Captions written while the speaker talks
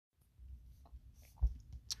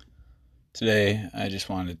Today, I just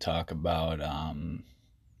wanted to talk about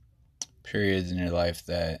periods in your life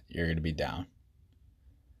that you're going to be down.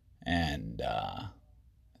 And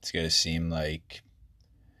it's going to seem like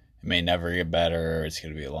it may never get better, or it's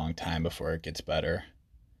going to be a long time before it gets better.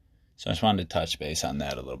 So I just wanted to touch base on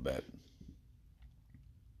that a little bit.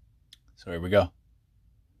 So here we go.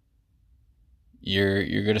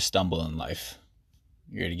 You're going to stumble in life.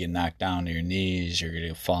 You're going to get knocked down to your knees. You're going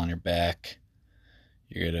to fall on your back.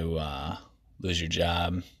 You're going to lose your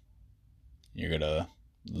job. You're going to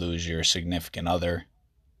lose your significant other.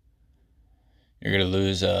 You're going to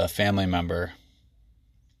lose a family member,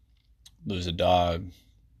 lose a dog,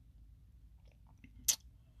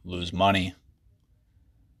 lose money.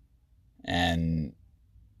 And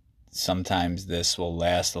sometimes this will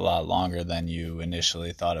last a lot longer than you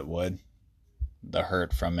initially thought it would. The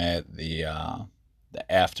hurt from it, the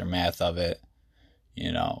aftermath of it,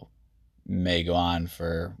 may go on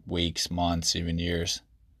for weeks, months, even years.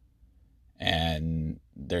 And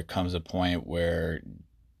there comes a point where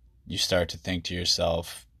you start to think to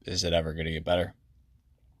yourself, is it ever going to get better?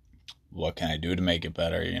 What can I do to make it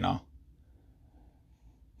better,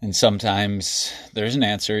 And sometimes there's an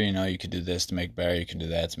answer, you could do this to make it better, you can do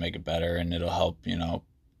that to make it better, and it'll help,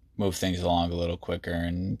 move things along a little quicker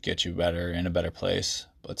and get you better in a better place.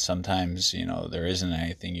 But sometimes, there isn't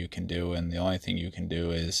anything you can do, and the only thing you can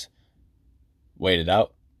do is wait it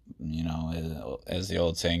out. As the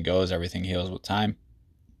old saying goes, everything heals with time.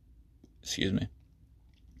 Excuse me.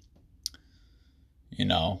 You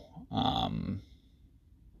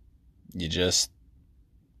just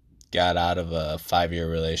got out of a 5-year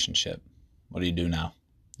relationship. What do you do now?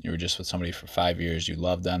 You were just with somebody for 5 years. You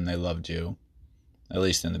loved them. They loved you, at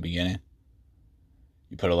least in the beginning.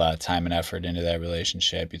 You put a lot of time and effort into that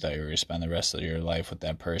relationship. You thought you were going to spend the rest of your life with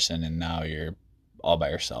that person, and now you're all by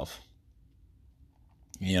yourself.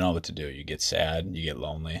 You don't know what to do. You get sad. You get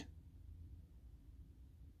lonely.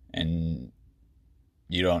 And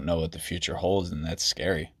you don't know what the future holds, and that's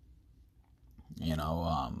scary.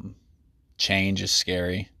 Change is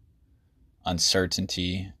scary.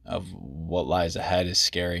 Uncertainty of what lies ahead is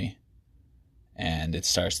scary. And it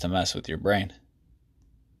starts to mess with your brain.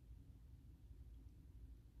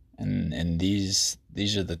 And these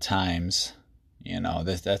are the times,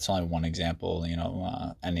 that's only one example,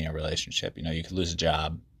 ending a relationship. You could lose a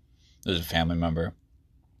job, lose a family member.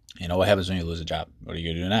 What happens when you lose a job? What are you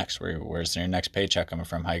going to do next? Where's your next paycheck coming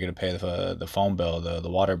from? How are you going to pay the phone bill, the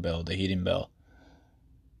water bill, the heating bill?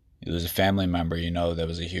 You lose a family member, that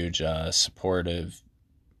was a huge supportive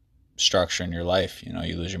structure in your life. You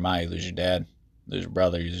lose your mom, you lose your dad, you lose your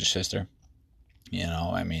brother, you lose your sister.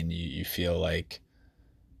 You feel like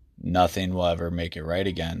nothing will ever make it right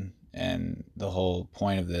again. And the whole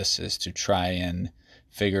point of this is to try and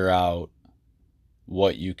figure out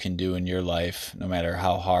what you can do in your life, no matter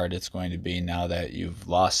how hard it's going to be now that you've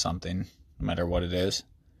lost something, no matter what it is.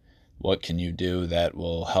 What can you do that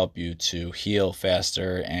will help you to heal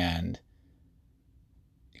faster and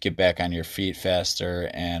get back on your feet faster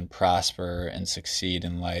and prosper and succeed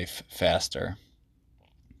in life faster?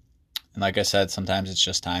 And like I said, sometimes it's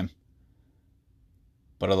just time.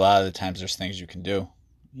 But a lot of the times there's things you can do,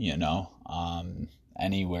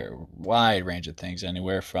 anywhere, wide range of things,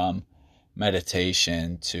 anywhere from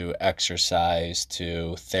meditation to exercise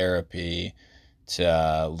to therapy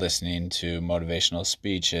to listening to motivational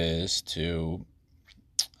speeches to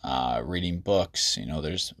reading books.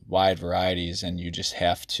 There's wide varieties, and you just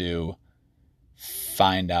have to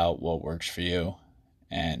find out what works for you.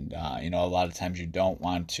 And, a lot of times you don't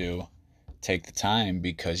want to take the time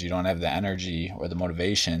because you don't have the energy or the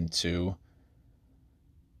motivation to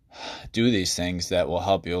do these things that will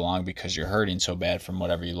help you along because you're hurting so bad from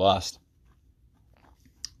whatever you lost.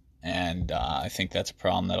 And I think that's a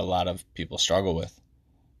problem that a lot of people struggle with.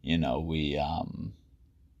 We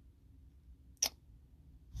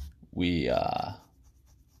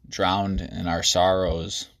drowned in our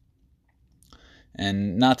sorrows.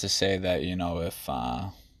 And not to say that, if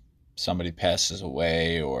somebody passes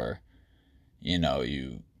away or,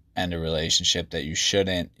 you end a relationship that you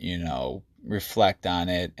shouldn't, reflect on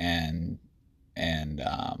it and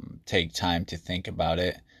take time to think about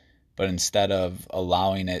it. But instead of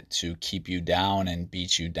allowing it to keep you down and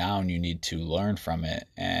beat you down, you need to learn from it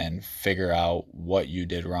and figure out what you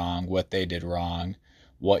did wrong, what they did wrong,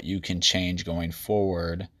 what you can change going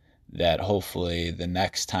forward, that hopefully the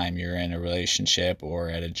next time you're in a relationship or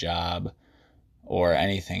at a job or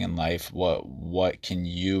anything in life, what can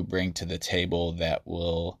you bring to the table that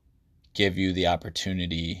will give you the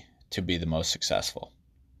opportunity to be the most successful?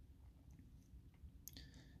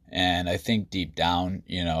 And I think deep down,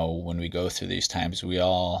 when we go through these times, we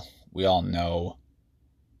all We all know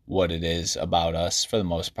what it is about us, for the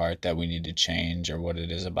most part, that we need to change, or what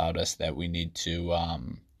it is about us that we need to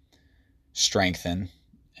strengthen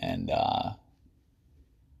and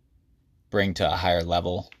bring to a higher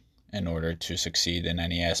level in order to succeed in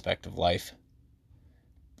any aspect of life.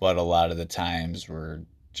 But a lot of the times we're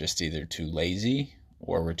just either too lazy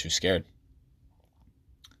or we're too scared.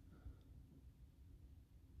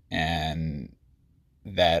 And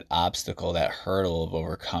that obstacle, that hurdle of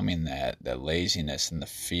overcoming that laziness and the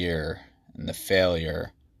fear and the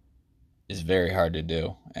failure is very hard to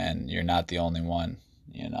do. And you're not the only one.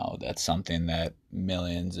 That's something that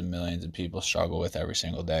millions and millions of people struggle with every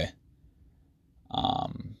single day.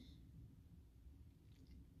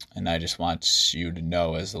 And I just want you to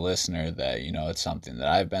know, as a listener, that, it's something that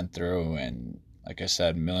I've been through. And like I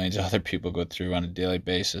said, millions of other people go through on a daily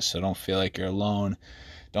basis. So don't feel like you're alone.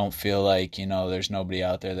 Don't feel like, there's nobody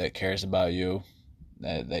out there that cares about you,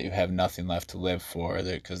 that you have nothing left to live for,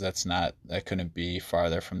 because that couldn't be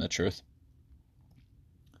farther from the truth.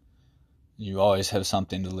 You always have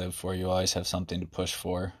something to live for. You always have something to push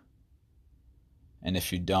for. And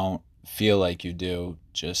if you don't feel like you do,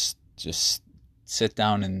 just sit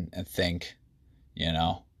down and think.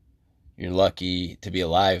 You're lucky to be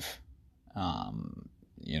alive.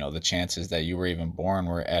 The chances that you were even born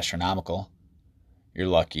were astronomical. You're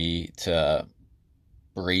lucky to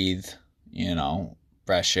breathe,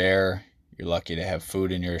 fresh air. You're lucky to have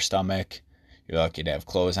food in your stomach. You're lucky to have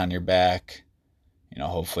clothes on your back.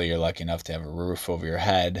 Hopefully you're lucky enough to have a roof over your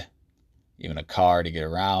head, even a car to get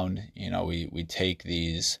around. We take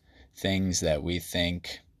these things that we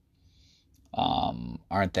think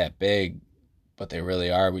aren't that big, but they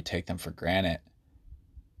really are. We take them for granted,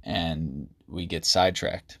 and we get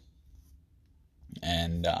sidetracked.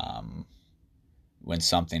 And when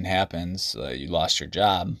something happens, you lost your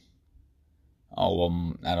job. Oh,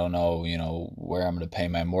 well, I don't know, where I'm going to pay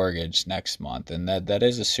my mortgage next month. And that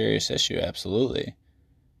is a serious issue, absolutely.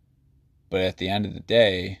 But at the end of the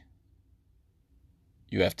day,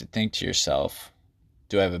 you have to think to yourself,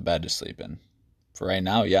 do I have a bed to sleep in? For right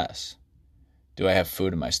now, yes. Do I have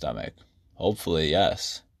food in my stomach? Hopefully,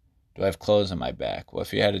 yes. Do I have clothes on my back? Well,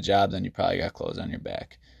 if you had a job, then you probably got clothes on your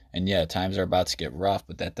back. And yeah, times are about to get rough,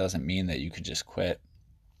 but that doesn't mean that you could just quit.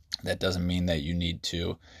 That doesn't mean that you need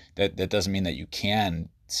to, that doesn't mean that you can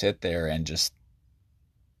sit there and just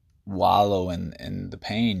wallow in the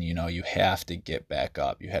pain. You have to get back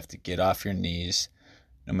up. You have to get off your knees.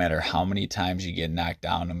 No matter how many times you get knocked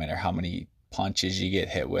down, no matter how many punches you get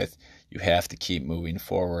hit with, you have to keep moving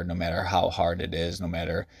forward, no matter how hard it is, no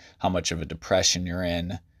matter how much of a depression you're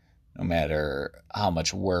in, no matter how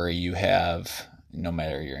much worry you have, no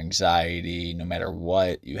matter your anxiety, no matter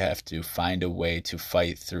what. You have to find a way to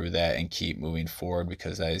fight through that and keep moving forward,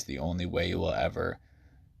 because that is the only way you will ever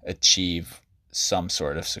achieve some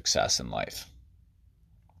sort of success in life.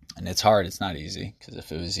 And it's hard. It's not easy, because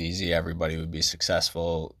if it was easy, everybody would be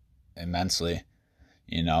successful immensely,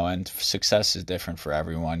 and success is different for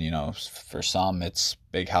everyone. For some it's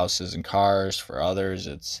big houses and cars. For others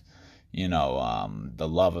it's, the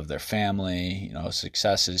love of their family,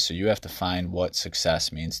 successes. So you have to find what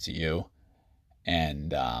success means to you.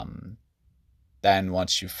 And then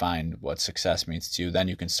once you find what success means to you, then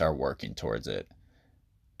you can start working towards it.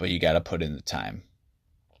 But you got to put in the time.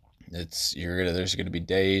 There's going to be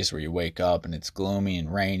days where you wake up and it's gloomy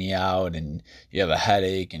and rainy out, and you have a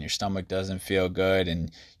headache and your stomach doesn't feel good, and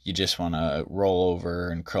you just want to roll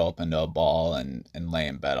over and curl up into a ball and lay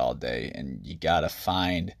in bed all day. And you got to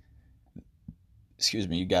find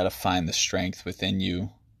the strength within you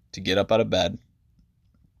to get up out of bed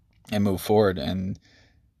and move forward. And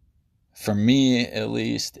for me, at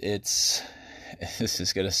least, this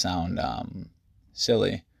is going to sound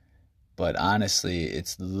silly, but honestly,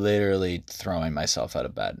 it's literally throwing myself out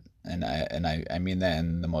of bed. And I mean that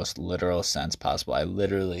in the most literal sense possible. I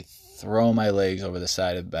literally throw my legs over the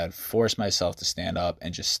side of the bed, force myself to stand up,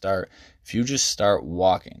 and just start. If you just start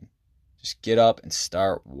walking, just get up and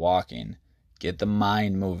start walking. Get the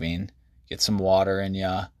mind moving. Get some water in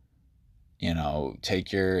you.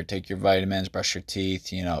 Take your vitamins, brush your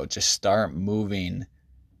teeth. Just start moving.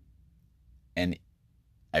 And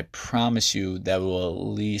I promise you that will at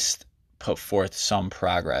least put forth some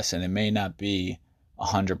progress. And it may not be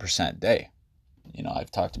 100% day.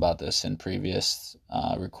 I've talked about this in previous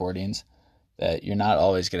recordings, that you're not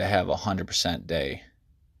always going to have 100% day.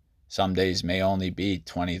 Some days may only be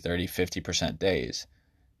 20, 30, 50% days.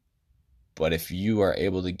 But if you are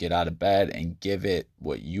able to get out of bed and give it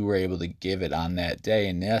what you were able to give it on that day,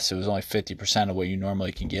 and yes, it was only 50% of what you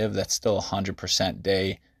normally can give, that's still 100%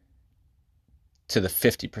 day to the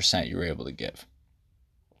 50% you were able to give.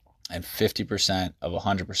 And 50% of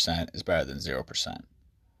 100% is better than 0%.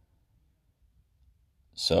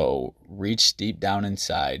 So reach deep down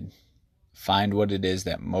inside. Find what it is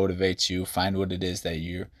that motivates you. Find what it is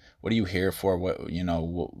that what are you here for? What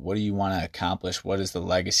do you want to accomplish? What is the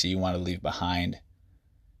legacy you want to leave behind?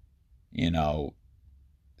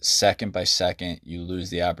 Second by second, you lose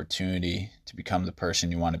the opportunity to become the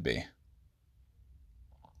person you want to be.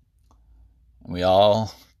 And we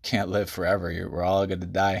all can't live forever. We're all going to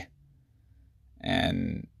die.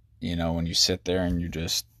 And, when you sit there and you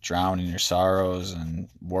just drown in your sorrows and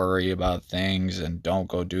worry about things and don't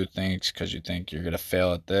go do things because you think you're going to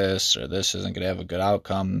fail at this or this isn't going to have a good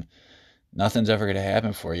outcome, nothing's ever going to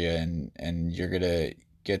happen for you. And you're going to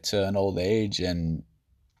get to an old age and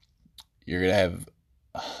you're going to have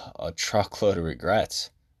a truckload of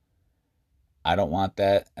regrets. I don't want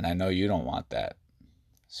that, and I know you don't want that.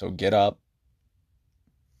 So get up,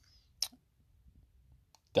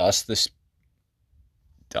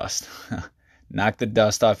 knock the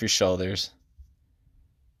dust off your shoulders,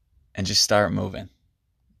 and just start moving.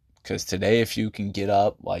 Because today, if you can get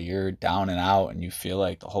up while you're down and out and you feel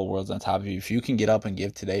like the whole world's on top of you, if you can get up and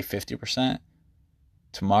give today 50%,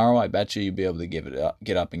 tomorrow I bet you'll be able to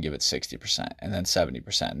get up and give it 60%, and then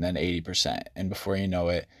 70%, and then 80%. And before you know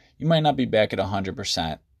it, you might not be back at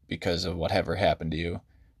 100% because of whatever happened to you,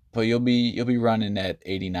 but you'll be running at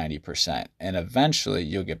 80, 90%, and eventually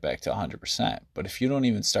you'll get back to 100%. But if you don't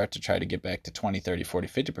even start to try to get back to 20, 30, 40,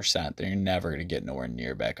 50%, then you're never going to get nowhere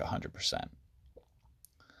near back 100%.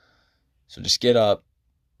 So just get up,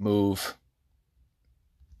 move,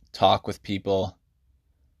 talk with people.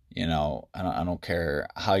 I don't care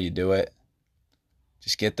how you do it.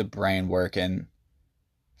 Just get the brain working.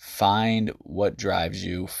 Find what drives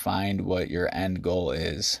you. Find what your end goal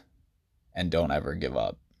is. And don't ever give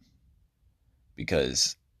up.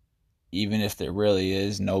 Because even if there really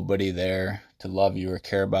is nobody there to love you or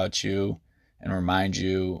care about you and remind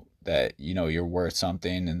you that, you're worth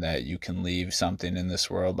something and that you can leave something in this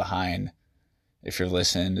world behind, if you're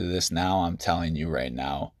listening to this now, I'm telling you right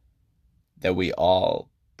now that we all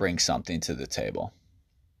bring something to the table.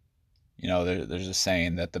 There's a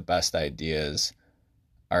saying that the best ideas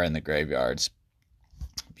are in the graveyards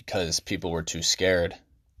because people were too scared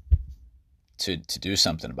to do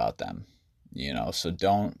something about them. So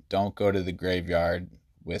don't go to the graveyard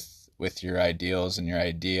with your ideals and your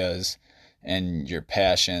ideas and your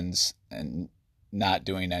passions and not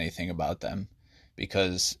doing anything about them.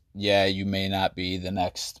 Because you may not be the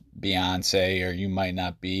next Beyonce, or you might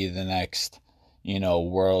not be the next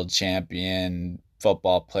world champion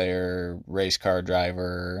football player, race car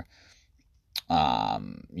driver.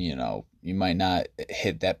 You might not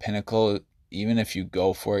hit that pinnacle. Even if you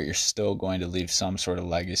go for it, you're still going to leave some sort of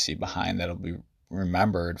legacy behind that'll be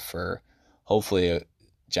remembered for hopefully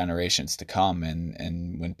generations to come.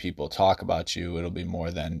 And when people talk about you, it'll be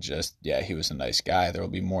more than just, he was a nice guy. There will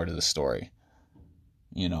be more to the story.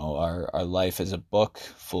 Our life is a book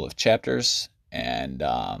full of chapters, and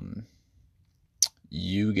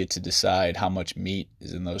you get to decide how much meat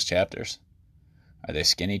is in those chapters. Are they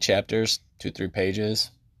skinny chapters, 2-3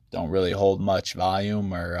 pages, don't really hold much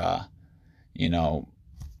volume or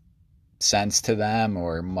sense to them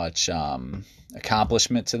or much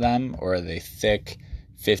accomplishment to them? Or are they thick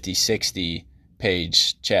 50-60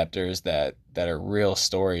 page chapters that are real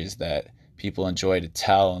stories that people enjoy to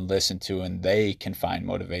tell and listen to, and they can find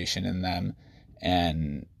motivation in them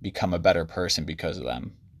and become a better person because of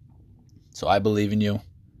them? So I believe in you.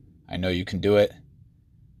 I know you can do it.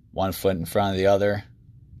 One foot in front of the other.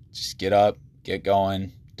 Just get up, get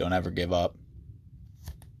going. Don't ever give up.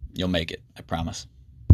 You'll make it. I promise.